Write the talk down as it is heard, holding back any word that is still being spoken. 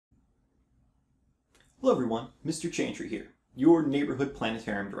Hello everyone, Mr. Chantry here, your neighborhood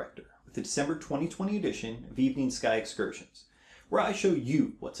planetarium director with the December 2020 edition of Evening Sky Excursions, where I show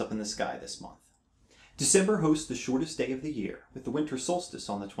you what's up in the sky this month. December hosts the shortest day of the year with the winter solstice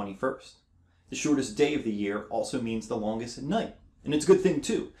on the 21st. The shortest day of the year also means the longest night, and it's a good thing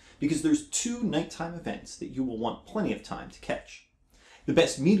too, because there's two nighttime events that you will want plenty of time to catch. The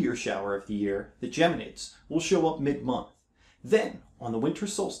best meteor shower of the year, the Geminids, will show up mid-month. Then, on the winter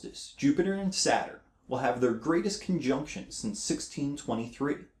solstice, Jupiter and Saturn will have their greatest conjunction since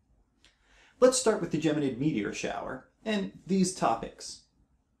 1623. Let's start with the Geminid meteor shower and these topics.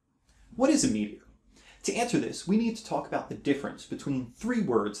 What is a meteor? To answer this, we need to talk about the difference between three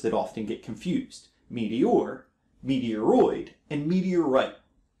words that often get confused: meteor, meteoroid, and meteorite.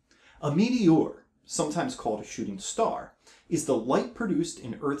 A meteor, sometimes called a shooting star, is the light produced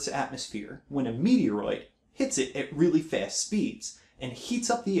in Earth's atmosphere when a meteoroid hits it at really fast speeds and heats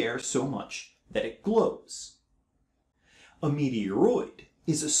up the air so much that it glows. A meteoroid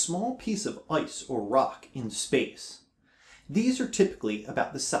is a small piece of ice or rock in space. These are typically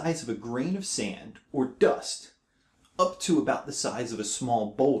about the size of a grain of sand or dust, up to about the size of a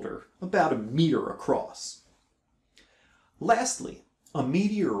small boulder, about a meter across. Lastly, a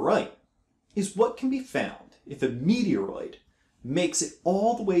meteorite is what can be found if a meteoroid makes it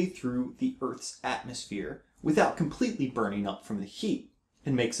all the way through the Earth's atmosphere without completely burning up from the heat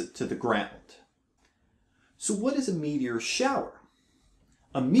and makes it to the ground. So what is a meteor shower?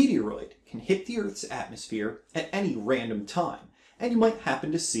 A meteoroid can hit the Earth's atmosphere at any random time, and you might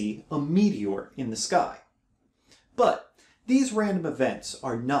happen to see a meteor in the sky. But these random events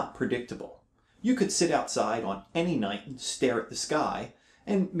are not predictable. You could sit outside on any night and stare at the sky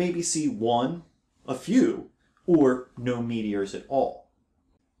and maybe see one, a few, or no meteors at all.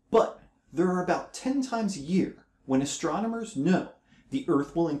 But there are about 10 times a year when astronomers know the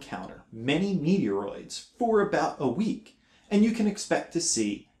Earth will encounter many meteoroids for about a week, and you can expect to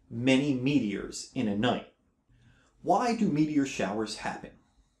see many meteors in a night. Why do meteor showers happen?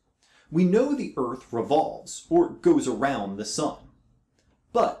 We know the Earth revolves or goes around the sun,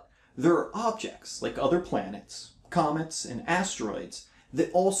 but there are objects like other planets, comets, and asteroids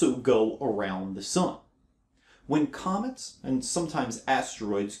that also go around the sun. When comets and sometimes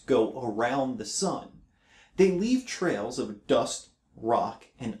asteroids go around the sun, they leave trails of dust, rock,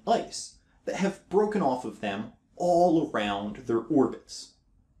 and ice that have broken off of them all around their orbits.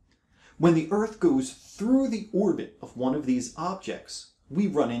 When the Earth goes through the orbit of one of these objects, we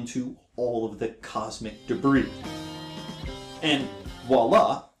run into all of the cosmic debris. And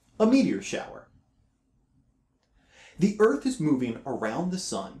voila, a meteor shower. The Earth is moving around the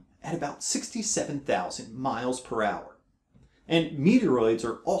sun at about 67,000 miles per hour. And meteoroids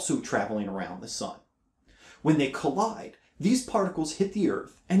are also traveling around the sun. When they collide, these particles hit the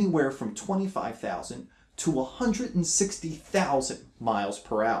Earth anywhere from 25,000 to 160,000 miles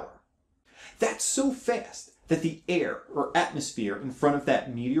per hour. That's so fast that the air or atmosphere in front of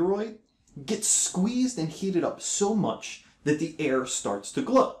that meteoroid gets squeezed and heated up so much that the air starts to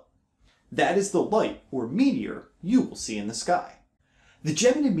glow. That is the light or meteor you will see in the sky. The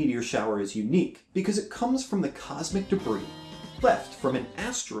Geminid meteor shower is unique because it comes from the cosmic debris left from an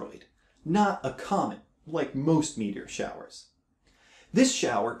asteroid, not a comet like most meteor showers. This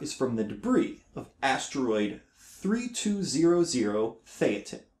shower is from the debris of asteroid 3200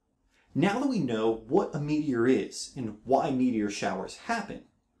 Theatin. Now that we know what a meteor is and why meteor showers happen,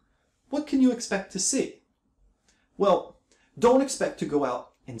 what can you expect to see? Well, don't expect to go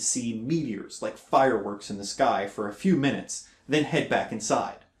out and see meteors like fireworks in the sky for a few minutes, then head back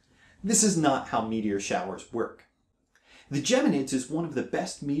inside. This is not how meteor showers work. The Geminids is one of the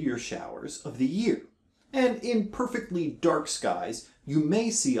best meteor showers of the year, and in perfectly dark skies, you may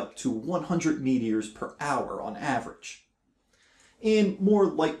see up to 100 meteors per hour on average. In more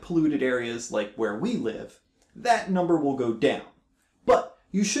light-polluted areas like where we live, that number will go down, but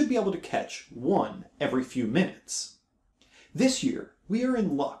you should be able to catch one every few minutes. This year, we are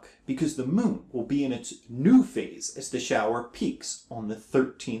in luck because the moon will be in its new phase as the shower peaks on the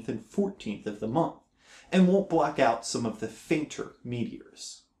 13th and 14th of the month, and won't block out some of the fainter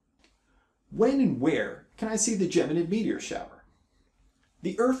meteors. When and where can I see the Geminid meteor shower?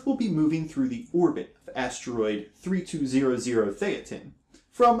 The Earth will be moving through the orbit of asteroid 3200 Theatin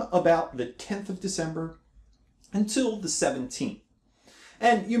from about the 10th of December until the 17th.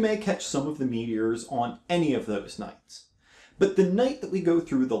 And you may catch some of the meteors on any of those nights. But the night that we go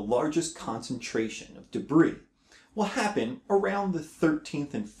through the largest concentration of debris will happen around the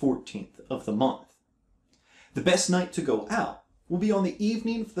 13th and 14th of the month. The best night to go out will be on the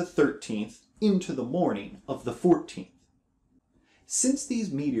evening of the 13th into the morning of the 14th. Since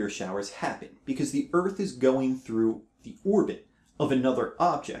these meteor showers happen because the Earth is going through the orbit of another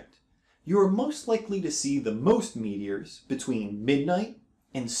object, you are most likely to see the most meteors between midnight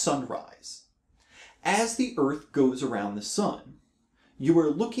and sunrise. As the Earth goes around the Sun, you are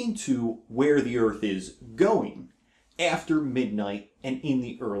looking to where the Earth is going after midnight and in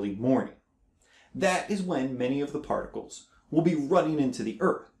the early morning. That is when many of the particles will be running into the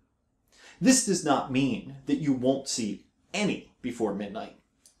Earth. This does not mean that you won't see any before midnight,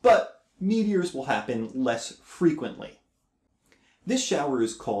 but meteors will happen less frequently. This shower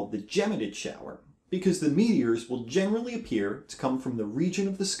is called the Geminid shower because the meteors will generally appear to come from the region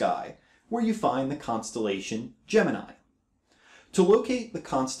of the sky where you find the constellation Gemini. To locate the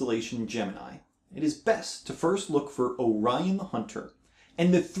constellation Gemini, it is best to first look for Orion the Hunter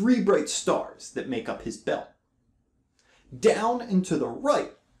and the 3 bright stars that make up his belt. Down and to the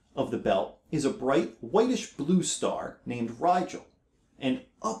right of the belt is a bright whitish blue star named Rigel, and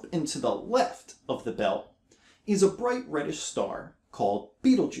up and to the left of the belt is a bright reddish star called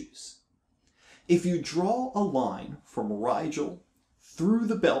Betelgeuse. If you draw a line from Rigel through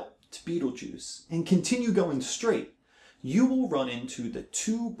the belt to Betelgeuse and continue going straight, you will run into the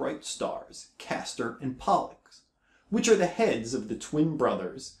 2 bright stars, Castor and Pollux, which are the heads of the twin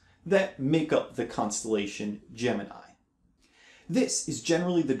brothers that make up the constellation Gemini. This is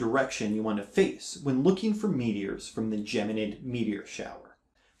generally the direction you want to face when looking for meteors from the Geminid meteor shower.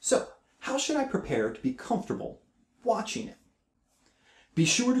 So, how should I prepare to be comfortable watching it? Be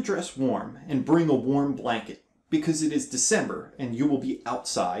sure to dress warm and bring a warm blanket because it is December and you will be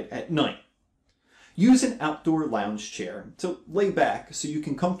outside at night. Use an outdoor lounge chair to lay back so you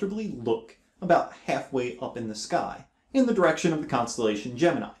can comfortably look about halfway up in the sky in the direction of the constellation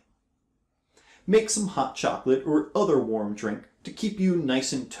Gemini. Make some hot chocolate or other warm drink to keep you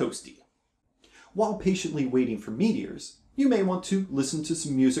nice and toasty. While patiently waiting for meteors, you may want to listen to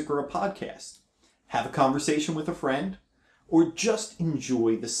some music or a podcast, have a conversation with a friend, or just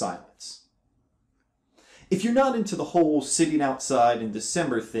enjoy the silence. If you're not into the whole sitting outside in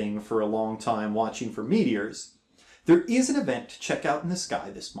December thing for a long time watching for meteors, there is an event to check out in the sky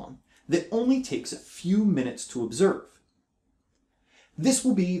this month that only takes a few minutes to observe. This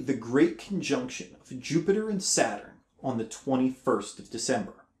will be the Great Conjunction of Jupiter and Saturn on the 21st of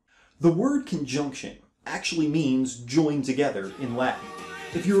December. The word conjunction actually means join together in Latin.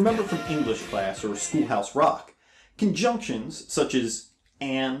 If you remember from English class or Schoolhouse Rock, conjunctions such as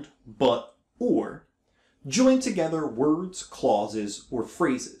and, but, or join together words, clauses, or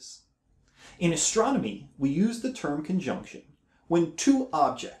phrases. In astronomy, we use the term conjunction when 2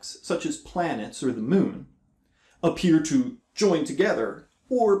 objects, such as planets or the moon, appear to join together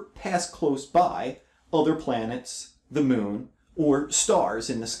or pass close by other planets, the moon, or stars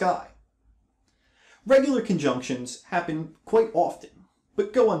in the sky. Regular conjunctions happen quite often,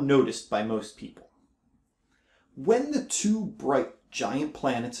 but go unnoticed by most people. When the 2 bright giant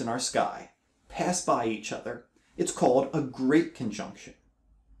planets in our sky pass by each other, it's called a great conjunction.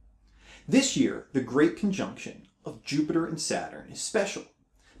 This year, the great conjunction of Jupiter and Saturn is special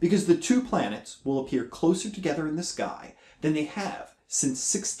because the 2 planets will appear closer together in the sky than they have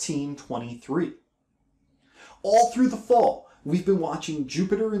since 1623. All through the fall, we've been watching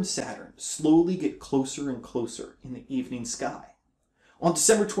Jupiter and Saturn slowly get closer and closer in the evening sky. On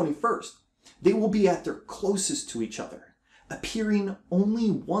December 21st, they will be at their closest to each other, appearing only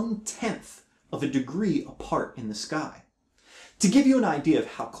 1/10 of a degree apart in the sky. To give you an idea of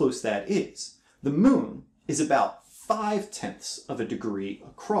how close that is, the moon is about 5/10 of a degree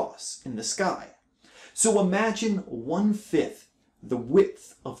across in the sky. So imagine 1/5 the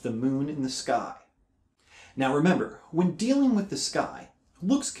width of the moon in the sky. Now remember, when dealing with the sky,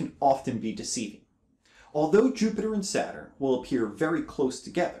 looks can often be deceiving. Although Jupiter and Saturn will appear very close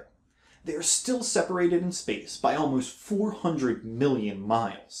together, they are still separated in space by almost 400 million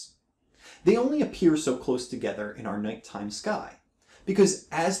miles. They only appear so close together in our nighttime sky, because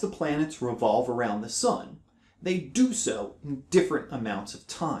as the planets revolve around the sun, they do so in different amounts of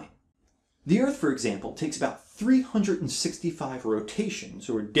time. The Earth, for example, takes about 365 rotations,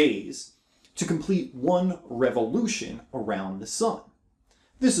 or days, to complete 1 revolution around the sun.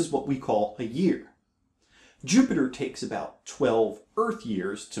 This is what we call a year. Jupiter takes about 12 Earth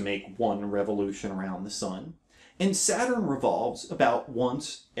years to make 1 revolution around the sun, and Saturn revolves about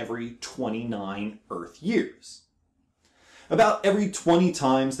once every 29 Earth years. About every 20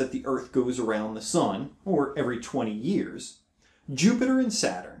 times that the Earth goes around the sun, or every 20 years, Jupiter and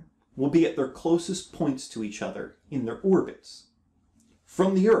Saturn will be at their closest points to each other in their orbits.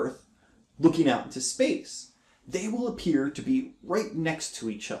 From the Earth, looking out into space, they will appear to be right next to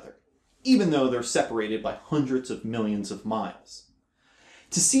each other, even though they're separated by hundreds of millions of miles.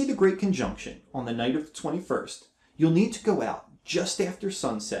 To see the Great Conjunction on the night of the 21st, you'll need to go out just after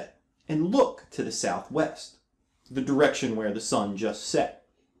sunset and look to the southwest, the direction where the sun just set.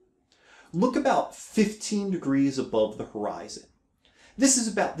 Look about 15 degrees above the horizon. This is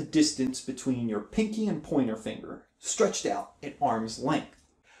about the distance between your pinky and pointer finger, stretched out at arm's length.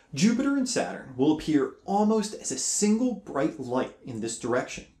 Jupiter and Saturn will appear almost as a single bright light in this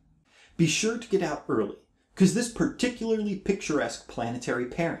direction. Be sure to get out early, because this particularly picturesque planetary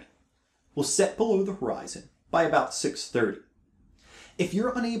pairing will set below the horizon by about 6:30. If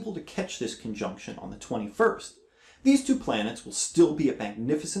you're unable to catch this conjunction on the 21st, these two planets will still be a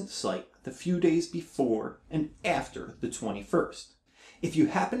magnificent sight the few days before and after the 21st. If you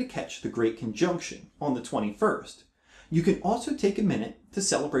happen to catch the Great Conjunction on the 21st, you can also take a minute to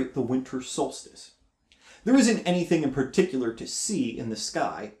celebrate the winter solstice. There isn't anything in particular to see in the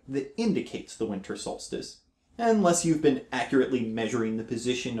sky that indicates the winter solstice, unless you've been accurately measuring the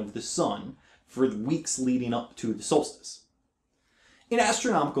position of the sun for the weeks leading up to the solstice. In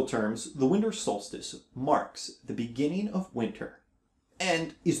astronomical terms, the winter solstice marks the beginning of winter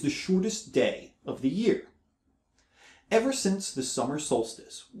and is the shortest day of the year. Ever since the summer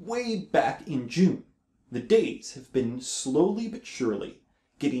solstice, way back in June, the days have been slowly but surely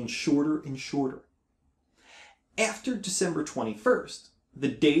getting shorter and shorter. After December 21st, the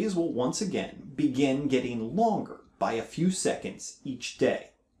days will once again begin getting longer by a few seconds each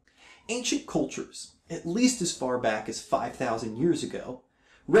day. Ancient cultures, at least as far back as 5,000 years ago,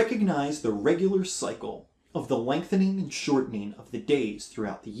 recognized the regular cycle of the lengthening and shortening of the days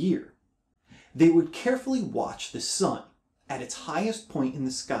throughout the year. They would carefully watch the sun at its highest point in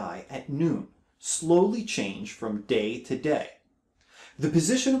the sky at noon slowly change from day to day. The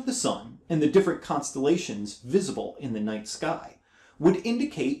position of the sun and the different constellations visible in the night sky would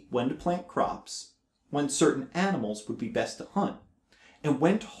indicate when to plant crops, when certain animals would be best to hunt, and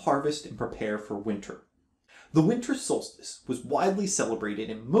when to harvest and prepare for winter. The winter solstice was widely celebrated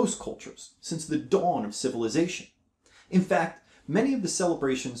in most cultures since the dawn of civilization. In fact, many of the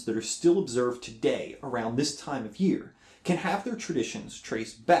celebrations that are still observed today around this time of year can have their traditions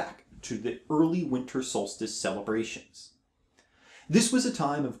traced back to the early winter solstice celebrations. This was a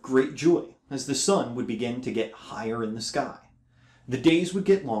time of great joy as the sun would begin to get higher in the sky. The days would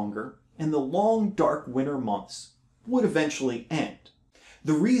get longer, and the long, dark winter months would eventually end.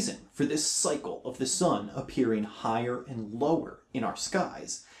 The reason for this cycle of the sun appearing higher and lower in our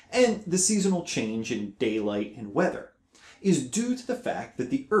skies, and the seasonal change in daylight and weather, is due to the fact that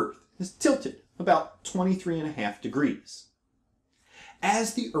the Earth is tilted about 23.5 degrees.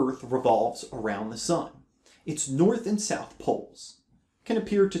 As the Earth revolves around the sun, its north and south poles can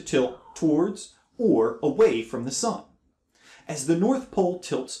appear to tilt towards or away from the sun. As the North Pole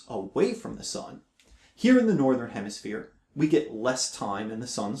tilts away from the sun, here in the northern hemisphere, we get less time in the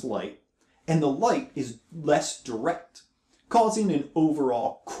sun's light, and the light is less direct, causing an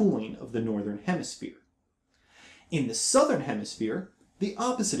overall cooling of the northern hemisphere. In the southern hemisphere, the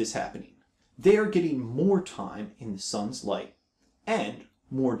opposite is happening. They are getting more time in the sun's light and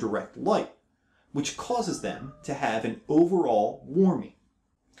more direct light, which causes them to have an overall warming.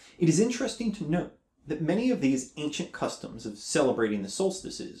 It is interesting to note that many of these ancient customs of celebrating the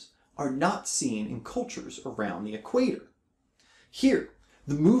solstices are not seen in cultures around the equator. Here,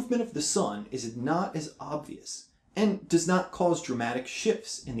 the movement of the sun is not as obvious and does not cause dramatic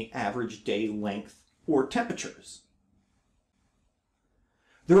shifts in the average day length or temperatures.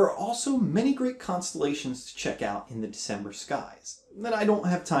 There are also many great constellations to check out in the December skies that I don't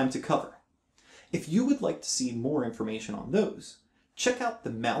have time to cover. If you would like to see more information on those, check out the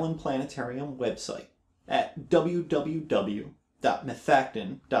Malin Planetarium website at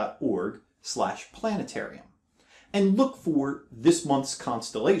www.methacton.org/planetarium and look for this month's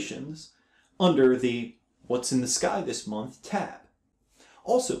constellations under the What's in the Sky This Month tab.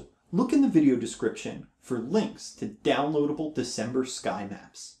 Also, look in the video description for links to downloadable December sky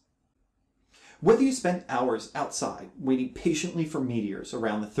maps. Whether you spent hours outside waiting patiently for meteors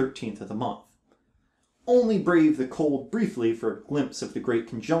around the 13th of the month, only brave the cold briefly for a glimpse of the Great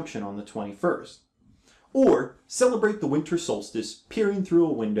Conjunction on the 21st, or celebrate the winter solstice peering through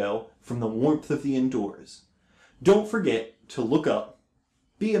a window from the warmth of the indoors, don't forget to look up,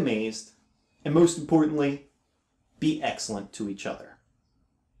 be amazed, and most importantly, be excellent to each other.